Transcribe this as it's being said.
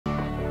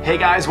Hey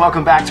guys,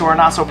 welcome back to our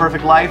Not So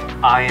Perfect Life.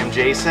 I am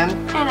Jason.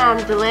 And I'm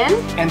Dellynn.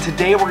 And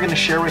today we're going to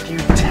share with you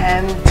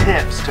 10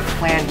 tips to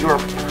plan your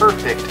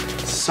perfect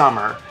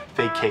summer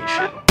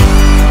vacation.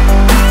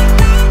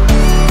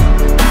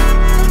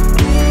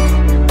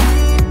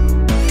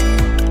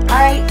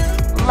 Alright,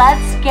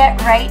 let's get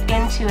right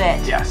into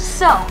it. Yes.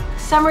 So,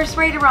 summer's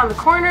right around the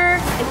corner,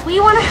 and we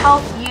want to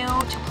help you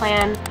to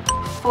plan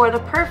for the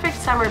perfect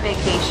summer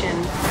vacation.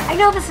 I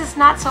know this is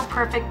not so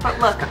perfect, but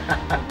look,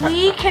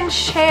 we can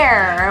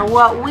share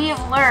what we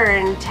have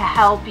learned to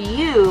help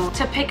you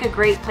to pick a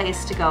great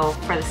place to go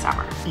for the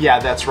summer. Yeah,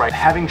 that's right.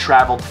 Having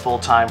traveled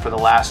full-time for the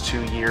last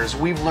 2 years,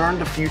 we've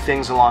learned a few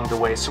things along the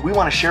way, so we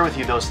want to share with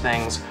you those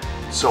things.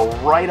 So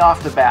right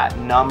off the bat,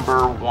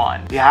 number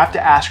one, you have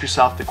to ask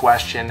yourself the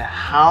question,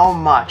 how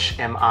much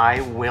am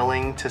I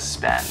willing to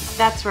spend?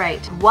 That's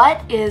right.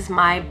 What is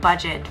my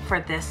budget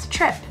for this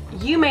trip?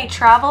 You may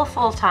travel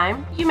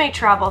full-time, you may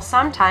travel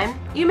sometime,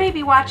 you may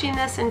be watching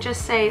this and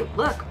just say,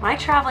 look, my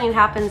traveling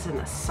happens in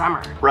the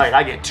summer. Right,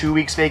 I get 2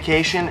 weeks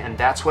vacation and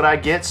that's what I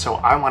get, so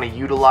I want to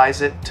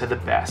utilize it to the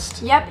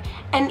best. Yep,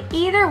 and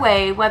either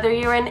way, whether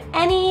you're in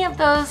any of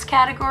those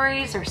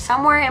categories or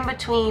somewhere in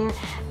between,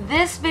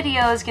 this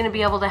video is going to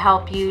be able to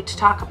help you to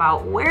talk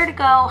about where to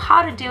go,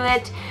 how to do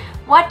it,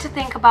 what to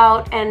think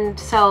about, and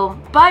so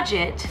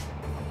budget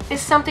is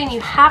something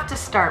you have to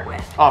start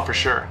with. Oh, for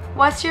sure.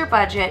 What's your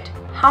budget?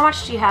 How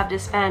much do you have to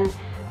spend?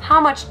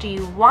 How much do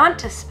you want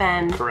to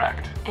spend?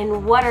 Correct.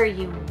 And what are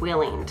you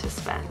willing to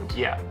spend?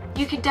 Yeah.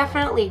 You could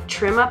definitely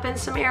trim up in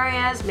some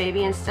areas.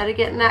 Maybe instead of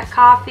getting that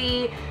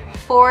coffee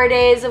 4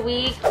 days a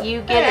week,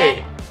 you get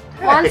it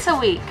once a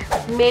week.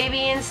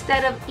 Maybe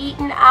instead of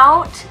eating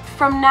out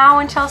from now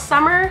until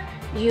summer,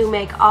 you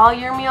make all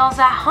your meals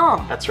at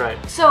home. That's right.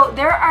 So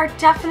there are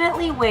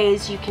definitely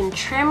ways you can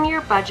trim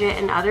your budget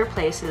in other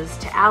places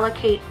to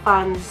allocate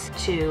funds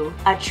to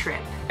a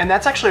trip. And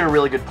that's actually a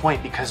really good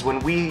point, because when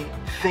we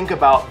think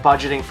about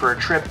budgeting for a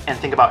trip and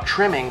think about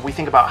trimming, we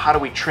think about how do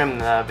we trim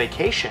the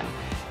vacation.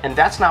 And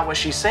that's not what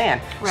she's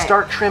saying. Right.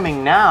 Start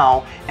trimming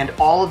now, and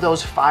all of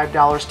those $5,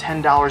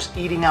 $10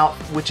 eating out,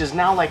 which is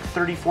now like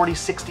 $30, $40,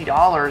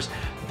 $60,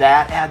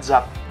 that adds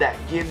up. That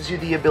gives you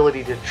the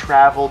ability to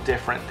travel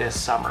different this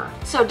summer.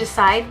 So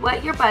decide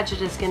what your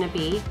budget is going to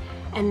be,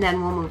 and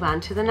then we'll move on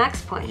to the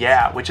next point.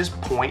 Yeah, which is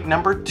point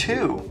number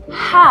 2.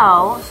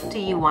 How do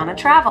you want to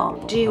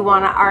travel? Do you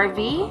want an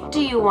RV? Do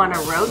you want a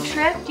road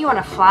trip? Do you want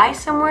to fly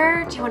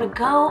somewhere? Do you want to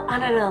go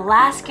on an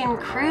Alaskan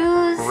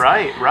cruise?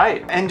 Right,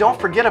 right. And don't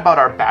forget about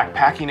our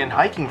backpacking and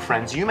hiking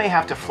friends. You may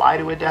have to fly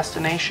to a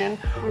destination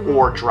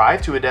or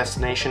drive to a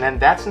destination, and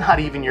that's not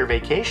even your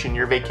vacation.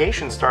 Your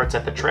vacation starts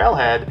at the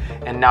trailhead,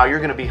 and now you're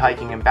going to be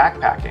hiking and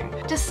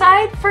backpacking.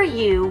 Decide for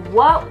you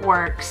what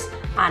works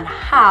on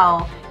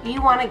how you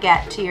want to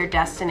get to your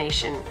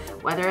destination,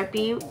 whether it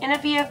be in a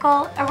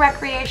vehicle, a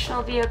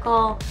recreational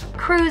vehicle,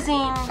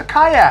 cruising, A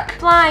kayak,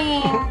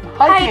 flying,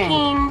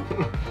 hiking.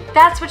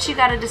 That's what you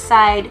got to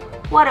decide.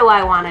 What do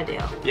I want to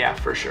do? Yeah,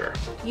 for sure.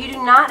 You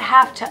do not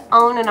have to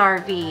own an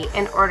RV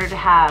in order to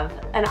have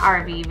an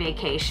RV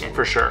vacation.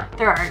 For sure.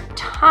 There are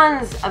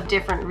tons of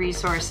different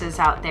resources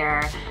out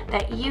there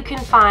that you can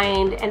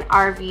find an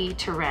RV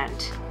to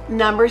rent.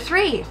 Number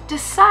 3,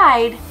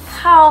 decide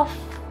how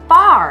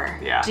far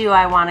do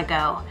I want to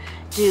go?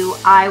 Do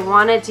I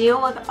want to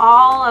deal with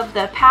all of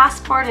the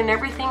passport and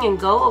everything and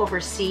go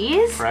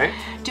overseas? Right.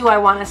 Do I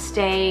want to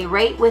stay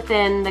right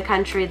within the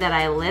country that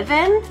I live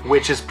in?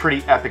 Which is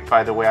pretty epic,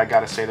 by the way. I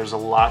gotta say, there's a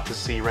lot to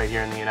see right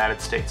here in the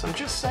United States. I'm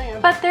just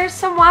saying. But there's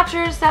some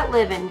watchers that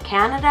live in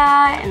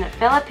Canada, in the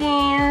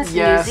Philippines,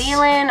 Yes. New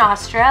Zealand,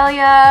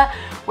 Australia,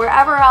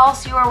 wherever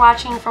else you are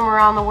watching from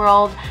around the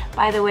world.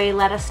 By the way,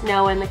 let us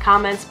know in the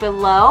comments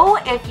below.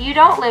 If you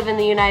don't live in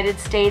the United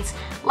States,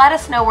 let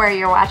us know where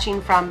you're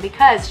watching from,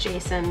 because,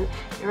 Jason,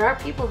 there are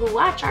people who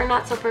watch our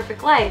Not So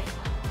Perfect Life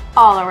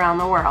all around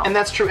the world. And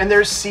that's true. And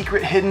there's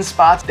secret hidden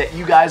spots that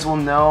you guys will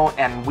know,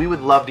 and we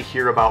would love to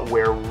hear about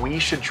where we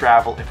should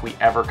travel if we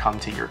ever come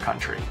to your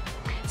country.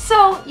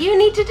 So you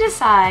need to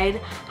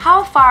decide,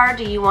 how far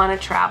do you want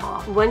to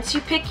travel? Once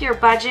you pick your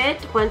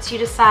budget, once you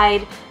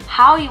decide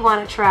how you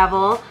want to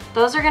travel,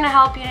 those are going to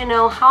help you to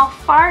know how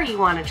far you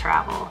want to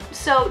travel.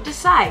 So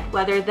decide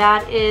whether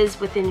that is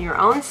within your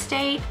own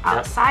state,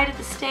 outside of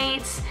the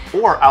states,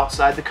 or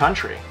outside the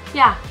country.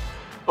 Yeah.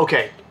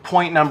 Okay,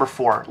 point number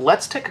 4.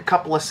 Let's take a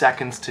couple of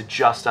seconds to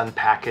just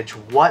unpackage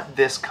what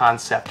this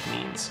concept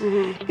means.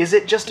 Is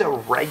it just a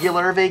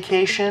regular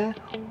vacation,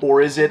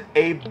 or is it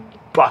a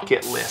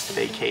bucket list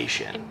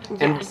vacation?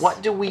 And Yes.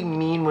 what do we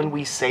mean when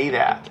we say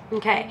that?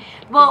 Okay.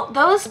 Well,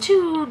 those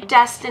two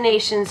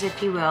destinations,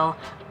 if you will,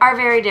 are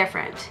very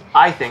different.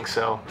 I think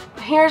so.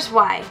 Here's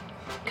why.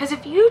 Because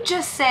if you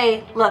just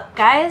say, look,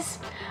 guys,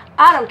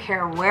 I don't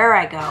care where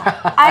I go.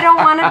 I don't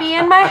want to be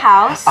in my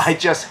house. I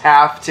just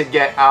have to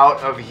get out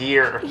of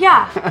here.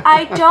 Yeah,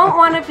 I don't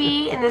want to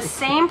be in the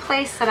same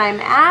place that I'm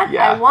at.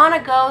 Yeah. I want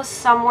to go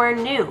somewhere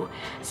new,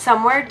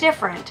 somewhere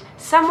different,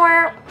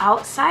 somewhere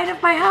outside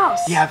of my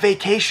house. Yeah,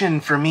 vacation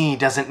for me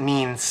doesn't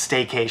mean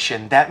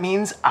staycation. That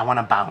means I want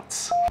to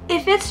bounce.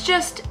 If it's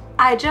just,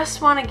 I just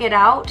want to get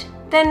out,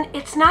 then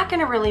it's not going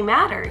to really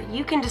matter.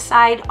 You can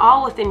decide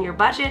all within your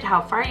budget,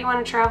 how far you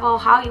want to travel,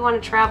 how you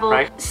want to travel.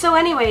 Right. So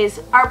anyways,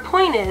 our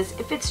point is,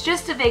 if it's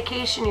just a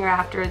vacation you're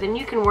after, then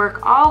you can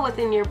work all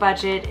within your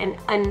budget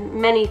and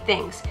many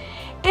things.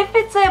 If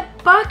it's a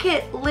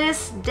bucket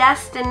list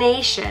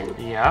destination,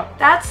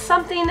 that's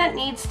something that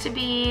needs to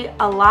be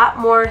a lot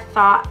more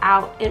thought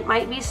out. It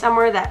might be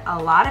somewhere that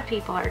a lot of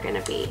people are going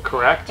to be.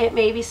 Correct. It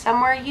may be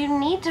somewhere you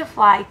need to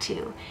fly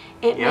to.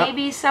 It may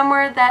be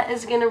somewhere that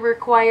is going to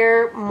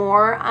require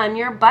more on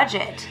your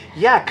budget.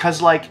 Yeah, because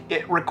like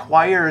it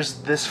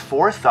requires this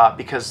forethought,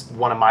 because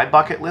one of my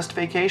bucket list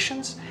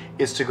vacations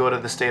is to go to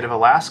the state of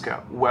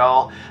Alaska.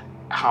 Well,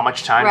 how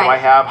much time do I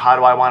have? How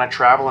do I want to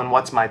travel? And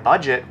what's my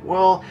budget?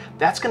 Well,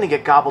 that's going to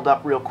get gobbled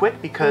up real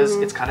quick because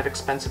it's kind of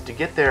expensive to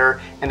get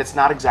there and it's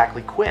not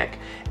exactly quick.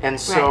 And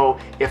so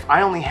if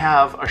I only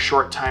have a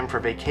short time for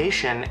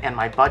vacation and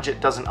my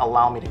budget doesn't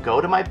allow me to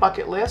go to my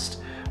bucket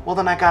list, well,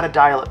 then I got to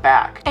dial it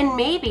back. And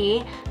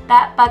maybe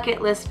that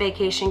bucket list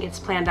vacation gets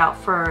planned out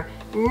for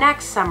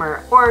next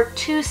summer or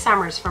 2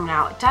 summers from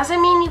now. It doesn't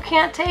mean you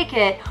can't take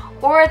it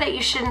or that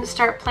you shouldn't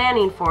start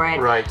planning for it.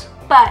 Right.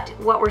 But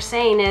what we're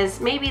saying is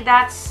maybe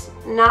that's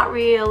not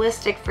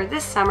realistic for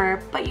this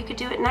summer, but you could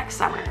do it next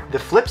summer. The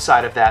flip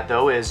side of that,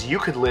 though, is you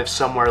could live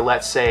somewhere,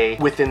 let's say,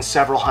 within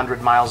several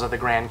hundred miles of the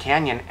Grand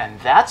Canyon, and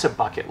that's a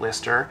bucket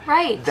lister.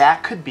 Right.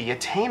 That could be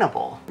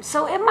attainable.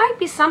 So it might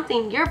be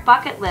something, your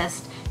bucket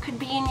list could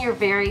be in your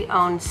very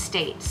own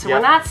state. So we're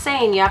not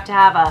saying you have to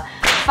have a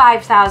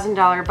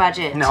 $5,000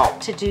 budget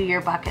to do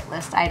your bucket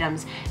list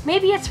items.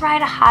 Maybe it's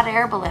ride a hot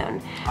air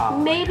balloon.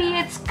 Maybe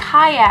it's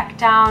kayak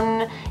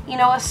down, you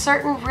know, a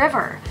certain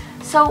river.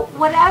 So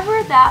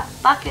whatever that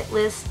bucket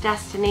list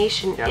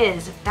destination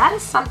is, if that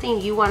is something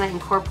you want to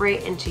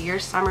incorporate into your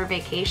summer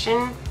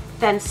vacation,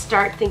 then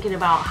start thinking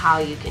about how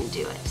you can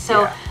do it.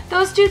 So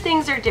those 2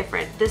 things are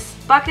different. This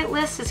bucket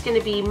list is going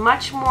to be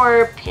much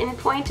more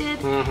pinpointed,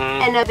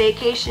 and a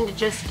vacation to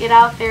just get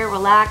out there,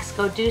 relax,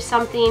 go do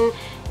something,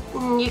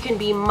 you can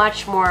be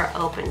much more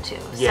open to.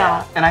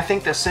 Yeah, and I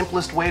think the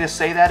simplest way to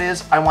say that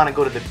is, I want to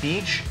go to the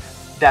beach,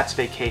 that's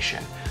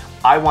vacation.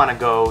 I want to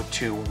go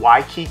to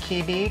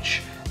Waikiki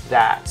Beach,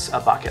 that's a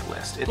bucket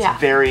list. It's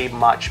very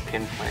much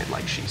pinpointed,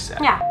 like she said.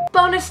 Yeah.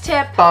 Bonus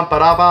tip. Bum, ba,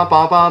 da, bum,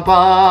 bum, bum,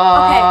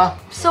 bum.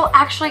 Okay, so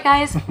actually,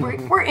 guys,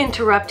 we're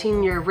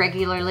interrupting your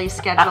regularly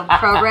scheduled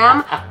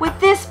program with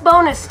this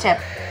bonus tip.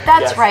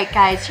 That's right,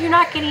 guys. You're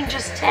not getting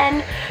just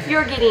 10,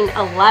 you're getting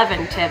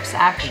 11 tips,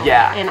 actually,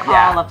 in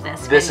all of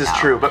this video. This is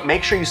true, but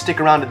make sure you stick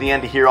around to the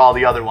end to hear all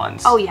the other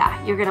ones. Oh,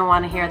 yeah, you're going to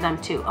want to hear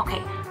them, too.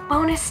 Okay,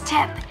 bonus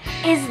tip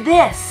is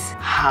this.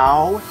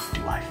 How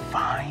do I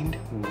find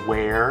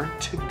where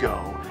to go?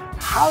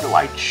 How do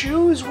I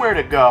choose where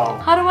to go?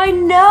 How do I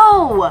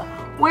know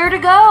where to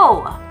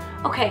go?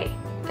 Okay,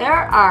 there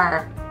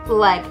are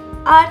like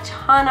a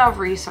ton of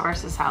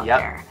resources out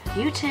there.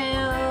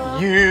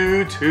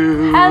 YouTube.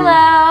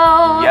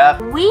 Hello.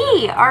 Yep.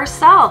 We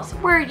ourselves,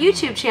 we're a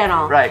YouTube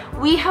channel. Right.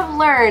 We have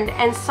learned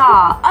and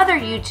saw other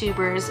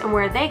YouTubers and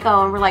where they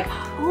go, and we're like,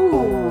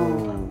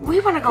 ooh, we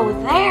want to go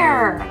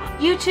there.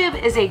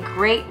 YouTube is a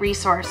great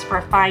resource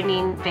for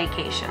finding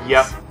vacations.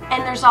 Yep.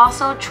 And there's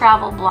also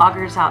travel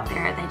bloggers out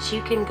there that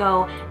you can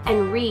go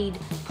and read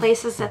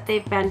places that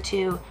they've been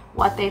to,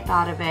 what they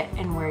thought of it,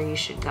 and where you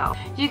should go.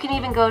 You can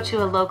even go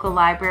to a local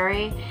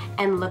library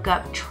and look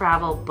up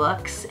travel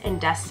books and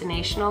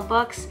destinational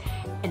books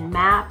and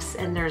maps,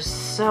 and there's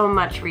so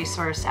much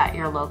resource at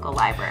your local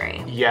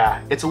library.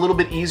 Yeah, it's a little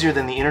bit easier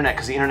than the internet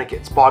because the internet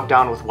gets bogged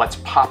down with what's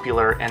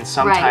popular, and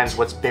sometimes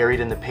what's buried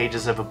in the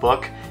pages of a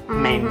book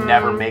may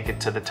never make it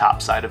to the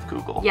top side of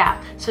Google.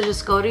 Yeah, so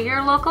just go to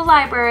your local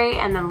library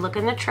and then look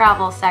in the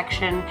travel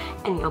section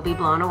and you'll be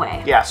blown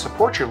away. Yeah,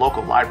 support your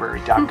local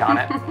library, doggone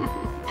it.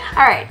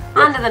 All right,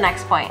 on to the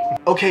next point.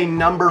 Okay,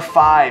 number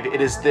 5,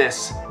 it is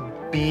this.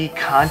 Be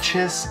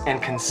conscious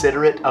and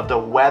considerate of the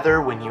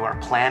weather when you are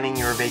planning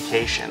your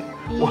vacation.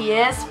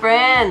 Yes,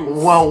 friends.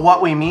 Well,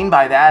 what we mean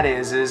by that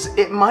is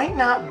it might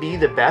not be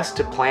the best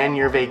to plan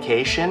your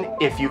vacation,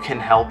 if you can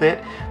help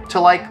it, to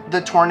like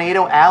the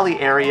Tornado Alley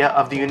area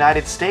of the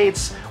United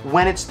States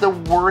when it's the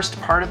worst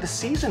part of the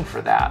season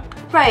for that.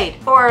 Right,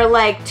 or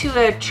like to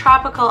a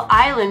tropical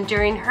island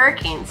during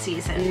hurricane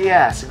season.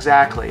 Yes,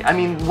 exactly. I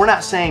mean, we're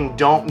not saying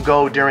don't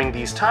go during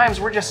these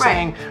times, we're just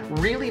saying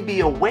really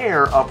be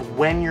aware of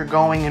when you're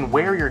going and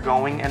where you're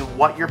going and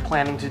what you're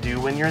planning to do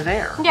when you're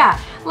there. Yeah,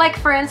 like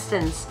for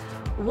instance,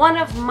 one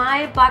of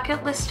my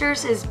bucket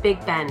listers is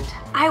Big Bend.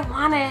 I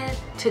wanted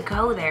to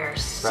go there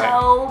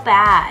so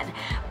bad.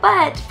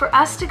 But for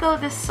us to go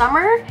this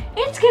summer,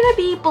 it's gonna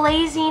be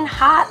blazing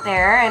hot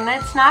there, and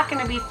it's not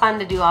gonna be fun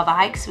to do all the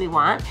hikes we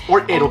want.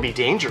 Or it'll be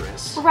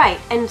dangerous. Right,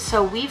 and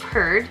so we've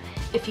heard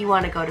if you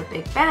wanna go to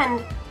Big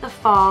Bend, the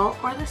fall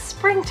or the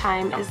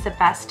springtime is the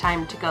best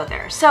time to go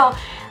there. So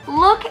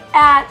look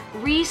at,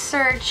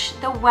 research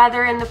the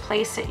weather in the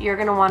place that you're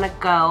gonna wanna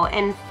go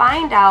and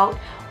find out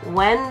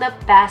when the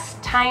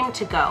best time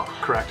to go.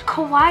 Correct.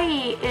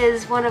 Kauai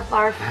is one of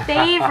our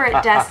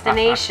favorite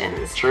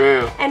destinations.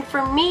 True. And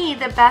for me,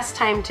 the best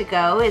time to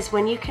go is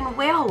when you can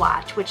whale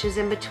watch, which is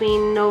in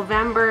between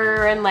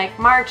November and like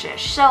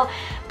Marchish. So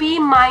be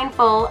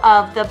mindful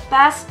of the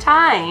best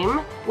time,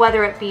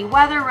 whether it be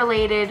weather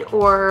related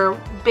or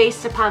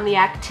based upon the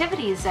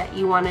activities that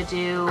you want to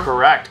do.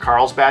 Correct.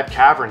 Carlsbad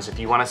Caverns, if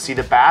you want to see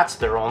the bats,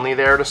 they're only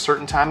there at a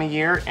certain time of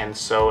year, and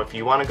so if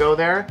you want to go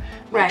there,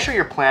 make sure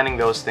you're planning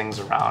those things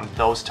around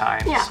those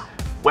times. Yeah.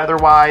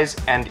 Weather-wise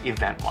and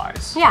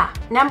event-wise. Yeah.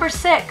 Number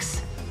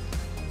 6,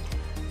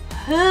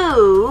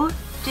 who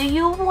do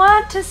you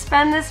want to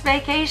spend this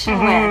vacation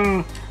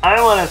with?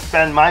 I want to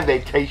spend my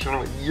vacation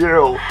with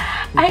you.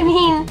 I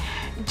mean,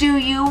 do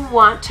you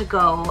want to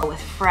go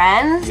with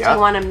friends? Yep. Do you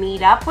want to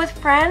meet up with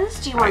friends?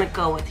 Do you want to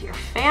go with your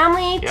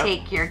family? Yep.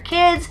 Take your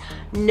kids?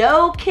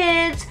 No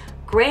kids?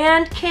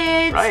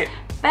 Grandkids?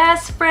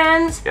 Best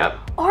friends?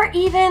 Yep. Or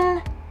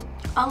even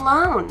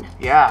alone?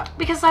 Yeah.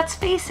 Because let's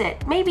face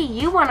it, maybe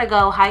you want to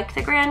go hike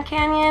the Grand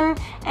Canyon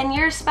and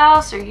your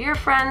spouse or your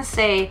friends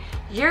say,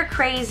 you're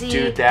crazy.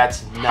 Dude,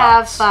 that's nuts.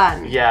 Have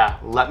fun. Yeah,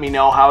 let me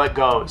know how it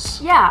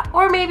goes. Yeah,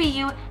 or maybe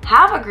you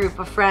have a group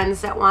of friends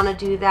that want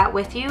to do that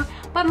with you,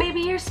 but maybe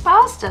your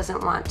spouse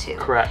doesn't want to.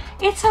 Correct.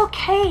 It's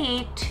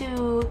okay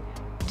to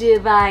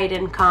divide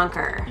and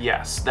conquer.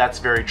 Yes, that's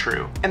very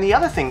true. And the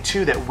other thing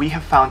too that we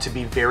have found to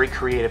be very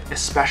creative,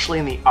 especially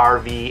in the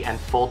RV and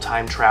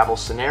full-time travel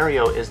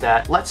scenario, is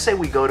that let's say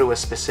we go to a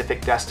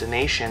specific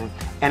destination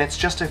and it's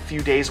just a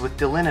few days with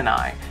Dellynn and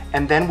I,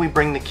 and then we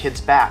bring the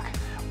kids back,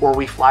 or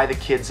we fly the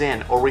kids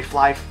in, or we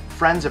fly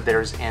friends of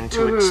theirs in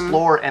to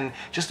explore and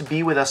just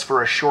be with us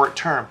for a short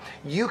term.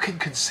 You could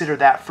consider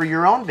that for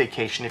your own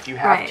vacation if you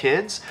have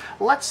kids.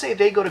 Let's say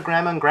they go to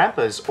grandma and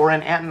grandpa's or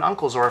an aunt and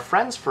uncle's or a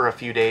friend's for a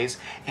few days,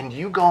 and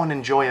you go and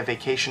enjoy a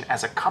vacation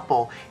as a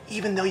couple,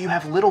 even though you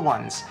have little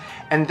ones.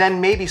 And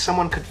then maybe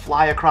someone could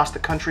fly across the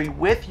country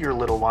with your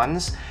little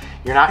ones.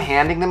 You're not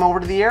handing them over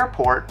to the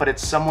airport, but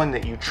it's someone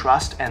that you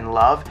trust and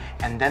love,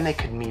 and then they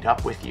could meet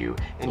up with you,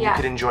 and you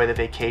could enjoy the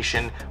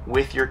vacation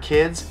with your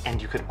kids,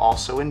 and you could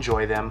also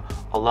enjoy them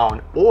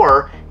alone.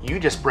 Or you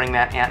just bring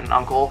that aunt and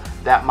uncle,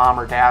 that mom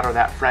or dad, or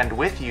that friend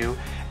with you,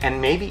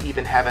 and maybe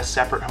even have a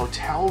separate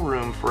hotel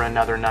room for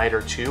another night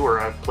or two, or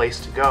a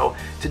place to go,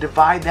 to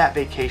divide that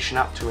vacation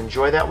up to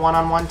enjoy that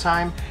one-on-one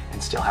time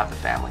and still have the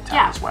family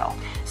time as well.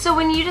 So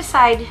when you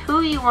decide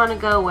who you want to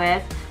go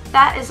with,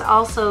 that is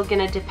also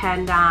going to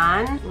depend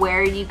on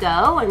where you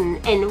go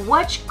and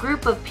which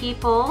group of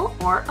people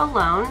or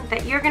alone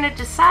that you're going to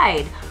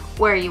decide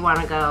where you want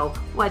to go,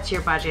 what's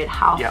your budget,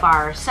 how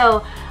far.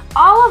 So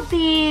all of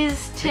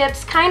these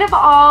tips kind of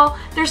all,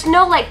 there's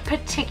no like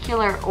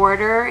particular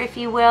order, if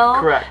you will.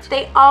 Correct.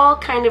 They all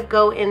kind of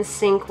go in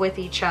sync with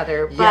each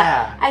other. But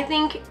I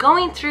think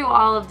going through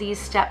all of these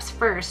steps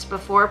first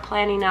before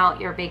planning out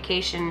your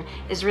vacation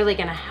is really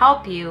going to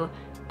help you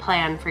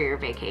plan for your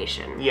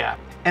vacation. Yeah.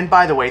 And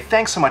by the way,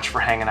 thanks so much for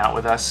hanging out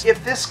with us.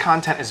 If this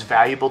content is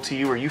valuable to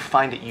you or you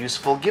find it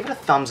useful, give it a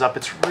thumbs up.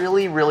 It's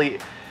really, really...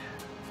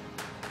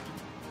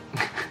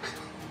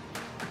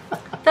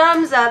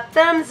 Thumbs up,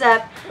 thumbs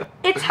up.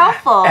 It's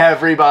helpful.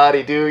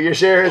 Everybody do your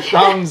share.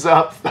 Thumbs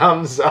up,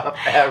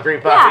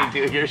 everybody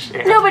do your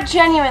share. No, but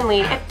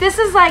genuinely, if this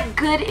is like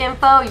good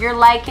info, you're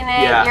liking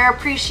it, you're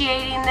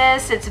appreciating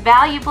this, it's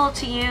valuable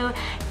to you,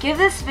 give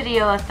this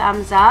video a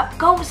thumbs up.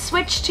 Go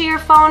switch to your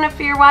phone if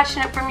you're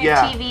watching it from your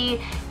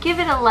TV. Give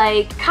it a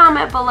like,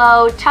 comment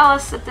below, tell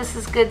us that this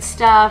is good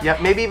stuff. Yeah,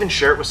 maybe even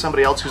share it with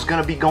somebody else who's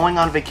going to be going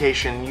on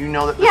vacation. You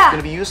know that this is going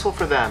to be useful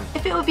for them.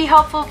 If it would be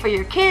helpful for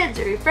your kids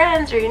or your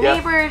friends or your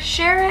neighbors,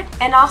 share it.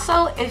 And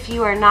also, if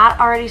you are not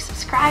already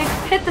subscribed,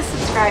 hit the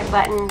subscribe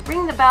button,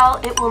 ring the bell.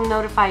 It will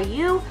notify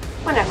you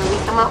whenever we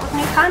come out with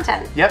new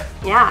content. Yep.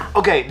 Yeah.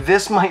 Okay,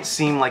 this might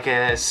seem like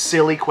a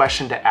silly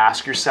question to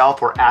ask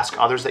yourself or ask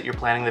others that you're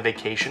planning the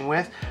vacation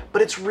with,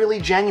 but it's really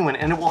genuine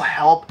and it will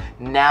help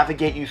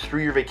navigate you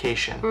through your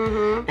vacation.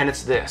 And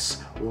it's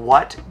this: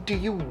 what do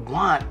you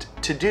want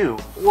to do?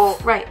 Well,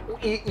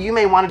 you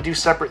may want to do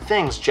separate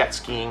things: jet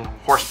skiing,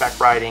 horseback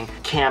riding,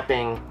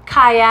 camping,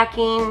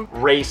 kayaking,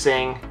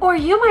 racing. Or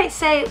you might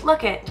say,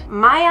 look it,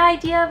 my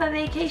idea of a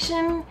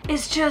vacation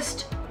is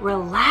just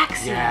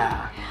relaxing.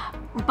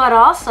 But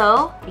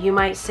also, you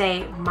might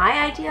say, my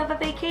idea of a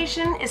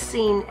vacation is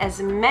seeing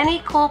as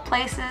many cool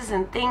places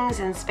and things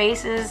and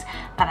spaces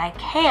that I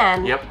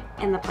can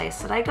in the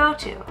place that I go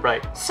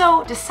to.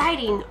 So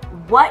deciding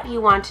what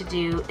you want to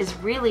do is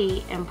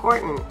really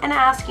important, and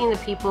asking the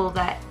people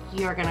that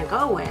you're gonna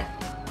go with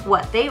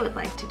what they would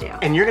like to do.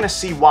 And you're gonna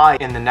see why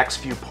in the next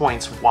few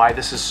points, why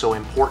this is so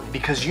important,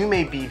 because you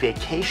may be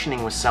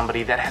vacationing with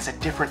somebody that has a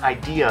different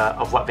idea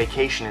of what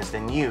vacation is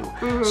than you.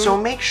 So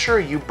make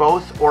sure you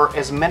both, or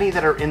as many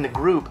that are in the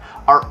group,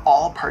 are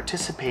all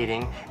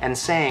participating and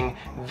saying,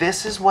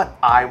 this is what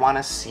I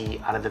wanna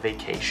see out of the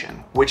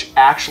vacation. Which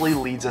actually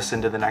leads us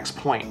into the next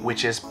point,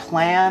 which is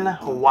plan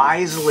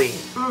wisely.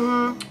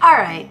 All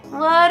right,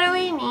 what do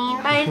we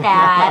mean by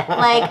that?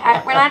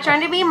 Like, we're not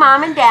trying to be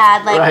mom and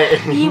dad,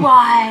 like, be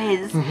wise.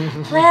 wise.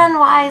 Plan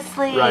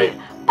wisely. Right.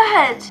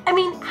 But, I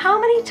mean, how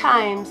many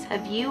times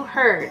have you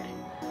heard,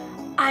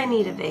 I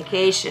need a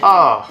vacation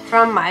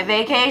from my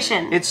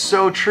vacation? It's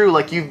so true.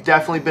 Like, you've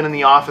definitely been in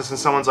the office and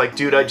someone's like,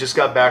 dude, I just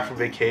got back from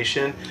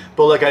vacation,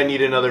 but like, I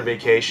need another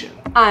vacation.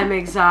 I'm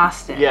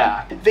exhausted.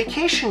 Yeah.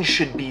 Vacation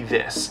should be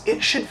this.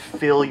 It should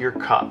fill your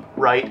cup,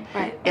 right?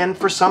 Right. And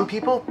for some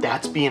people,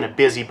 that's being a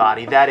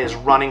busybody. That is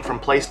running from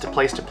place to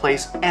place to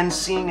place and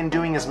seeing and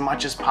doing as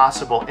much as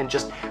possible and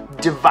just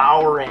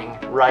devouring,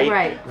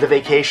 right? The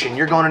vacation.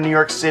 You're going to New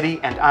York City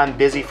and I'm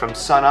busy from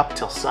sun up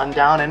till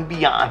sundown and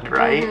beyond,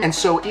 right? And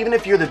so even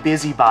if you're the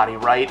busybody,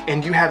 right,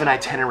 and you have an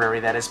itinerary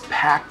that is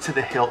packed to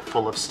the hilt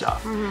full of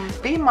stuff,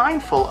 be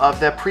mindful of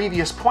that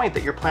previous point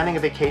that you're planning a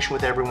vacation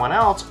with everyone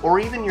else or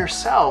even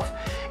yourself.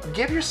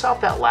 Give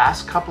yourself that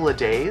last couple of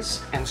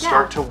days and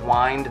start to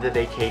wind the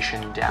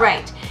vacation down.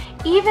 Right.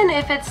 Even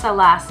if it's the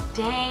last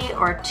day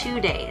or 2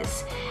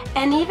 days,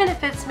 and even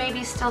if it's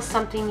maybe still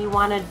something you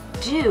want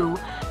to do,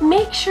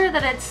 make sure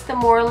that it's the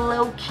more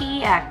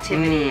low-key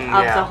activity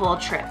of the whole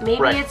trip.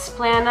 Maybe it's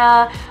plan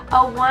a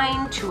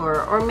wine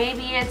tour, or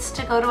maybe it's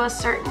to go to a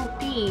certain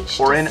beach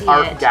or an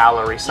art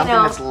gallery, something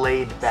that's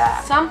laid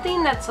back.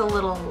 Something that's a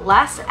little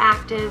less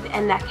active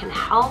and that can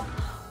help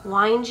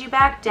wind you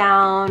back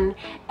down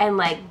and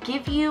like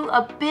give you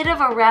a bit of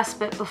a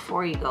respite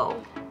before you go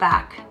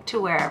back to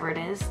wherever it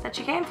is that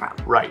you came from.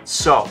 Right,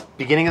 so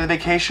beginning of the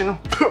vacation,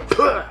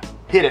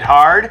 hit it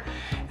hard,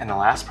 and the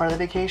last part of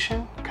the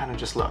vacation, kind of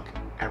just look,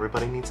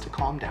 everybody needs to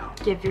calm down.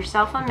 Give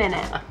yourself a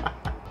minute.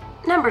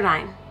 Number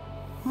 9,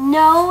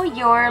 know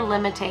your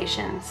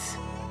limitations.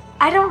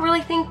 I don't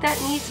really think that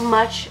needs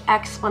much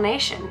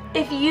explanation.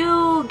 If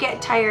you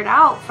get tired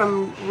out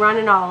from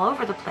running all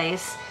over the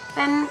place,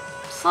 then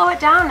slow it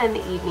down in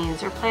the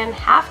evenings or plan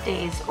half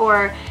days.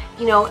 Or,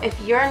 you know, if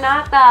you're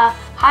not the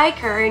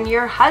hiker and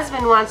your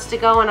husband wants to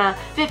go on a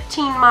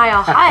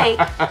 15-mile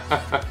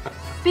hike,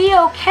 be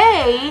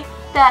okay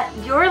that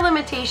your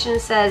limitation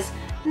says,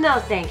 no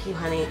thank you,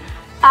 honey.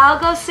 I'll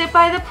go sit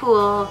by the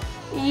pool,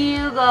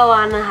 you go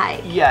on the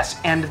hike. Yes,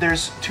 and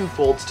there's two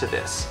folds to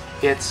this.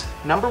 It's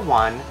number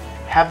 1,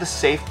 have the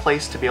safe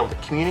place to be able to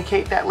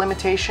communicate that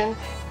limitation,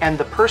 and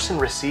the person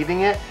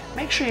receiving it,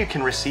 make sure you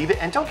can receive it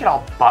and don't get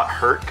all butt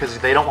hurt because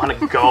they don't want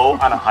to go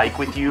on a hike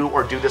with you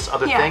or do this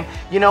other thing.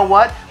 You know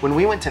what? When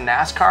we went to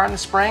NASCAR in the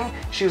spring,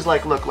 she was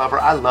like, look, lover,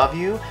 I love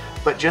you,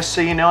 but just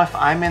so you know, if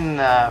I'm in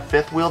the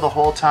 5th wheel the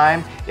whole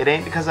time, it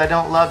ain't because I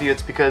don't love you,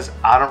 it's because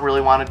I don't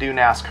really want to do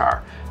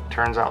NASCAR.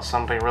 Turns out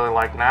somebody really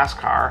liked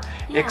NASCAR,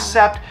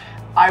 except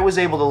I was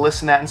able to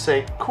listen to that and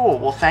say, cool,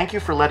 well, thank you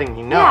for letting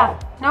me know. Yeah,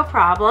 no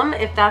problem.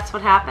 If that's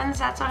what happens,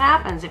 that's what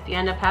happens. If you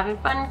end up having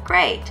fun,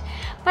 great.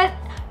 But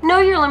know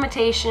your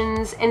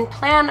limitations and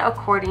plan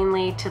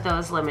accordingly to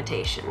those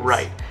limitations.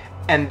 Right.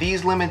 And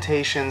these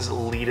limitations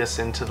lead us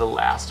into the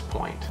last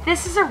point.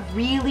 This is a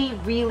really,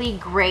 really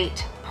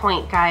great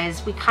point,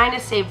 guys. We kind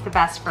of saved the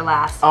best for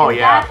last. Oh, and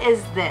that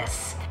is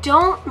this.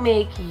 Don't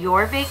make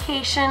your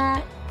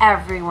vacation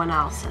everyone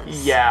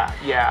else's. Yeah,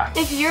 yeah.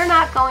 If you're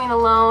not going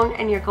alone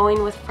and you're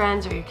going with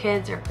friends or your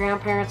kids or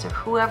grandparents or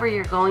whoever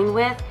you're going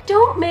with,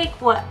 don't make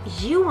what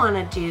you want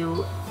to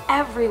do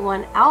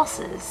everyone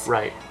else's.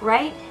 Right.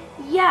 Right?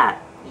 Yeah,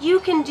 you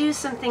can do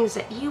some things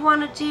that you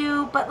want to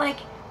do, but like,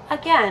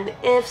 again,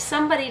 if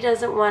somebody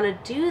doesn't want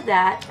to do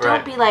that,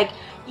 don't be like,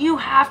 you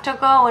have to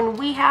go and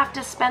we have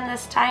to spend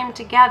this time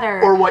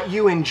together. Or what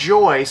you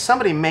enjoy,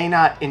 somebody may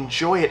not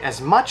enjoy it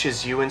as much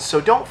as you, and so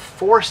don't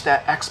force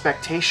that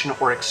expectation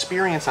or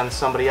experience on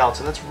somebody else.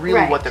 And that's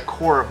really what the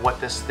core of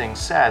what this thing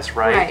says,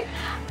 right? Right.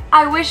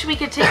 I wish we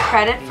could take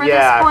credit for this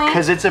point. Yeah,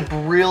 because it's a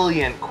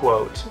brilliant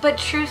quote. But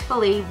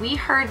truthfully, we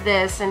heard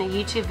this in a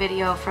YouTube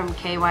video from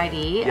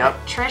KYD.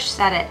 Trish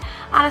said it.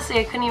 Honestly,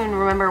 I couldn't even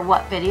remember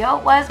what video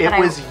it was. It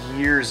was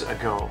years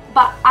ago.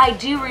 But I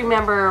do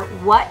remember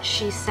what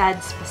she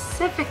said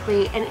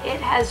specifically, and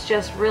it has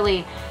just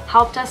really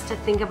helped us to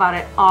think about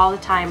it all the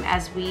time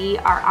as we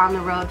are on the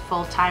road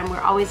full time. We're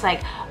always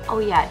like, oh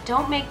yeah,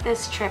 don't make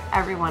this trip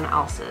everyone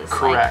else's.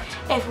 Correct.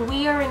 Like, if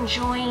we are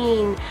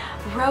enjoying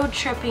road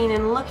tripping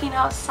and looking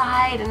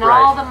outside and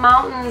all the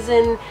mountains,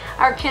 and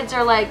our kids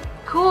are like,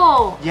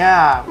 cool.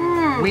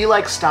 Yeah, we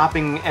like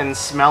stopping and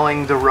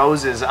smelling the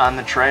roses on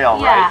the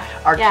trail, right?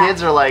 Our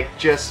kids are like,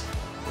 just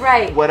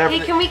whatever.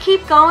 Hey, can we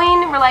keep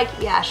going? We're like,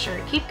 yeah, sure.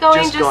 Keep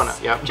going.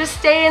 Just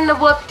stay in the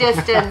whoop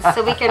distance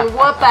so we can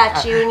whoop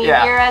at you and you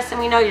hear us and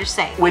we know you're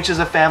safe. Which is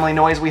a family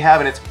noise we have,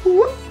 and it's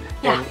whoop.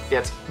 And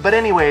but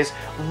anyways,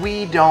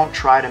 we don't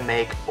try to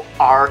make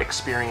our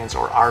experience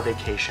or our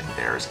vacation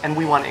theirs, and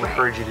we want to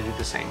encourage you to do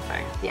the same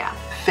thing. Yeah.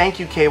 Thank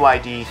you,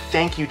 KYD.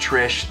 Thank you,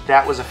 Trish.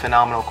 That was a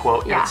phenomenal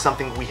quote, and it's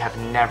something we have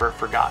never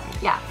forgotten.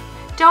 Yeah.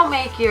 Don't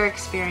make your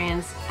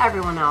experience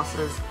everyone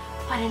else's,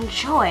 but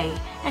enjoy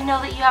and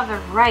know that you have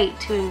the right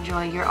to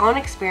enjoy your own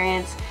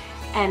experience,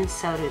 and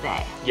so do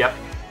they. Yep.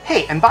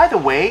 Hey, and by the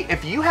way,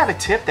 if you have a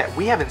tip that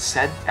we haven't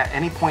said at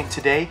any point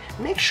today,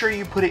 make sure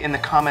you put it in the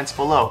comments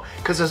below.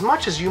 Because as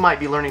much as you might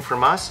be learning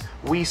from us,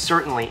 we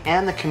certainly,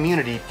 and the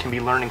community, can be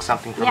learning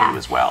something from you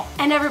as well.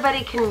 And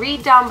everybody can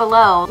read down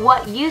below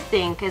what you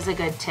think is a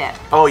good tip.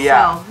 Oh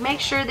yeah. So make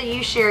sure that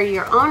you share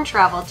your own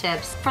travel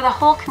tips for the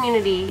whole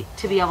community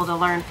to be able to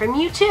learn from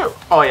you too.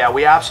 Oh yeah,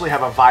 we absolutely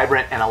have a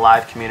vibrant and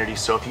alive community,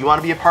 so if you want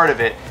to be a part of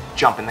it,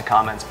 jump in the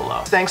comments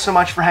below. Thanks so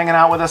much for hanging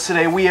out with us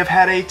today. We have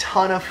had a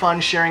ton of fun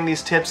sharing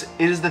these tips.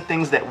 It is the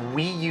things that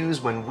we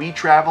use when we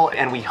travel,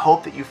 and we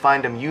hope that you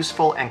find them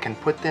useful and can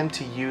put them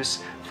to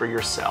use for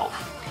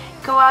yourself.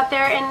 Go out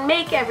there and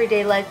make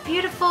everyday life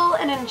beautiful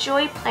and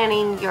enjoy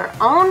planning your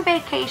own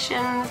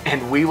vacations.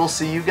 And we will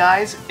see you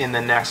guys in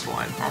the next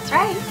one. That's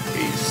right.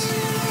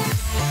 Peace.